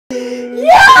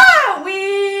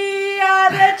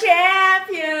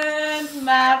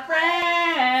a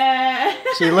friend.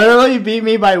 She literally beat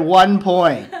me by 1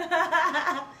 point.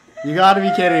 You gotta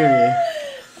be kidding me.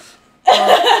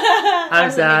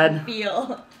 I'm sad.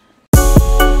 Feel.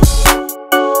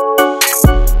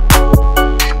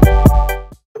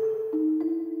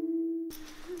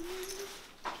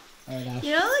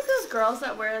 You know, like those girls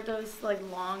that wear those like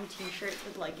long t-shirts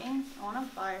with leggings? I want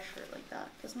to buy a shirt like that.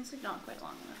 This one's like not quite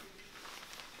long enough.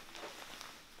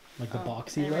 Like the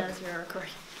boxy look? You're recording.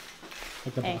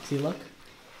 Like the boxy look?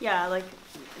 Yeah, like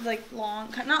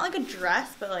long, not like a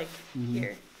dress, but like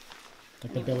here.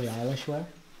 Like the Billie Eilish wear?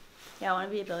 Yeah, I want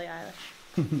to be a Billie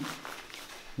Eilish.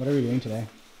 What are we doing today?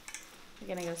 We're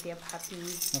gonna go see a puppy.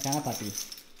 What kind of puppy?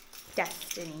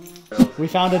 Destiny. We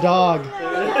found a dog.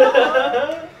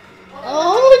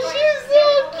 Oh, she's so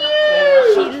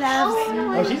cute. She loves me.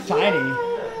 Oh, she's tiny.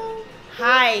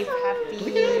 Hi,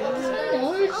 puppy.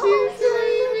 Oh, she's so.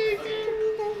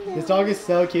 This dog is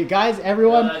so cute. Guys,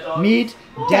 everyone, meet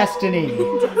Destiny.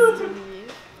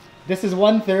 This is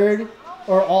 1/3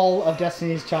 or all of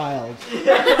Destiny's child.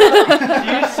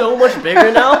 She's so much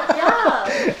bigger now. Yeah.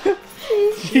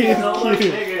 She is so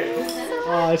cute. Bigger.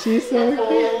 Oh, she's so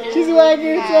cute. She's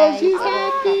wagging her tail. She's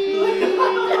happy.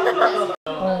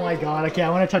 Oh my god. Okay, I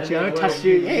want to touch you. I want to touch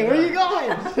you. Hey, where are you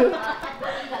going?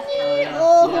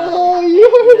 Oh, you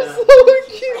are so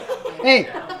cute. Hey,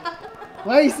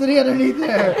 why are you sitting underneath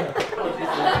there?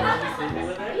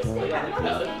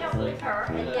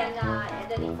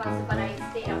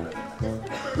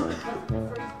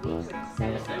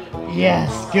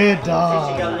 Yes, good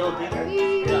dog.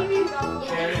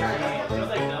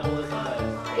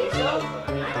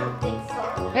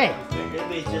 Hey,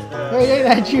 hey,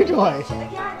 that chew toy.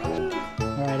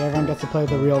 Alright, everyone gets to play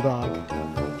with the real dog. I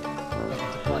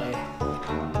get to play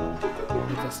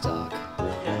with this dog.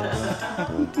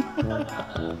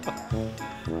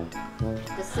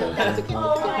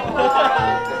 Oh my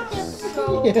god.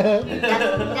 So Yeah.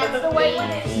 that's the way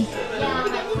it is. Yeah,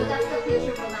 so that's the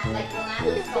picture for that. Like the land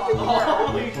is so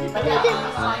but then on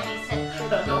the side he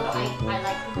said, no, I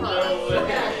like the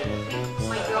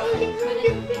my girlfriend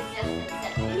couldn't resist and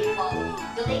said, well,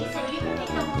 the lady said, you can take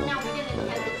them home now. We didn't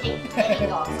intend to take any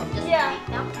dogs, so just take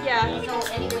them. Yeah. So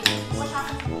anyway, what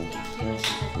happens when we take two? And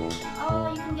she said,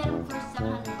 oh, you can get them for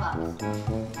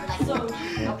 $700. We're like, so,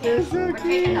 okay, we're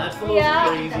taking them. Yeah.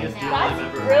 Craziest deal I've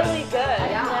That's ever really good.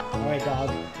 Yeah. Alright, dog.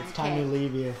 It's time to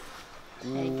leave you.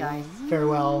 Hey guys.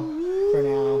 Farewell for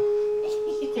now.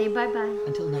 Say bye-bye.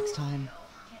 Until next time.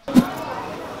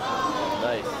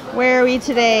 Nice. Where are we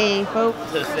today, folks?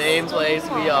 The same place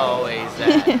we always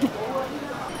at.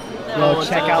 Yo,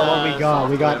 check out what we got.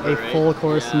 We got a full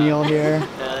course meal here.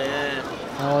 Hell yeah.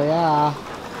 Oh yeah.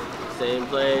 Same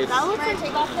place. That looks like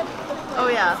oh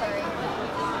yeah.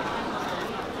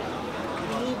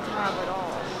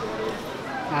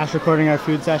 Ash recording our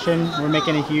food session. We're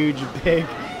making a huge, big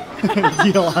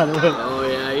deal out of it. Oh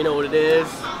yeah, you know what it is.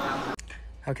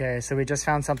 Okay, so we just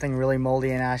found something really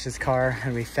moldy in Ash's car,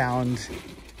 and we found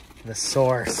the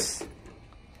source.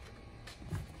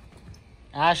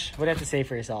 Ash, what do you have to say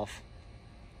for yourself?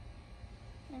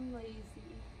 I'm lazy.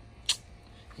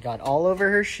 You got all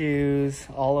over her shoes,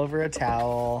 all over a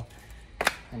towel,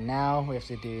 and now we have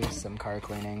to do some car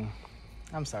cleaning.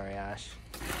 I'm sorry, Ash.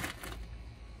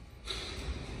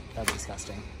 That's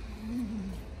disgusting.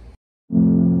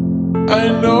 I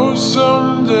know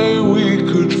someday we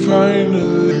could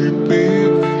finally be.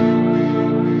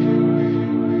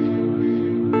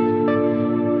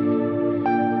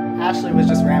 Ashley was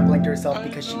just rambling to herself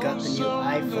because she got the new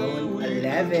iPhone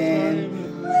 11.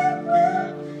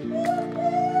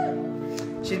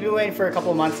 She's been waiting for a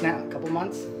couple months now. A couple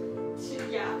months?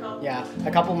 Yeah,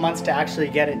 a couple months to actually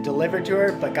get it delivered to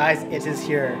her. But guys, it is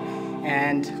here.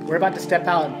 And we're about to step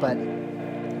out, but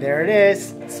there it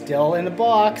is. Still in the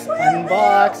box,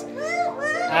 unboxed.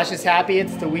 Ash is happy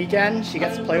it's the weekend. She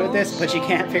gets to play with this, but she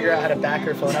can't figure out how to back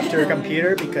her phone up to her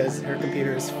computer because her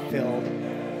computer is filled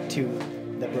to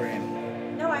the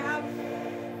brim. No, I have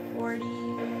 40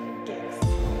 gigs.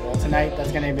 Well, tonight,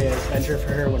 that's going to be an adventure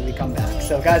for her when we come back.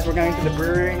 So guys, we're going to the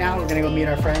brewery right now. We're going to go meet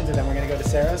our friends, and then we're going to go to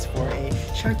Sarah's for a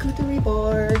charcuterie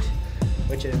board,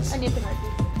 which is... I need the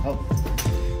market. Oh,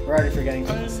 we're already forgetting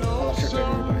things. I love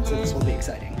charcuterie board, so this will be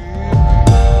exciting.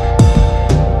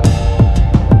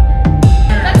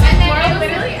 I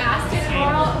literally asked him,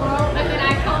 and then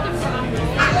I called him wrong.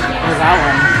 Where's that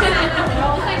one?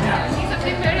 I was like, he's a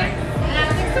big nerd. And I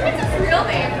was like, so what's his real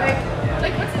name?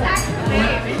 Like what's his actual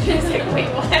name? And she's like, wait,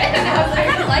 what? And I was like,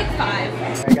 I like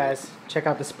 5. Alright guys, check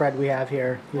out the spread we have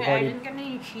here. We've I already... didn't get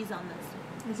any cheese on this.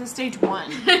 This is stage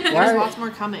 1. There's lots more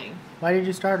coming. Why did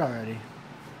you start already?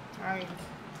 Alright.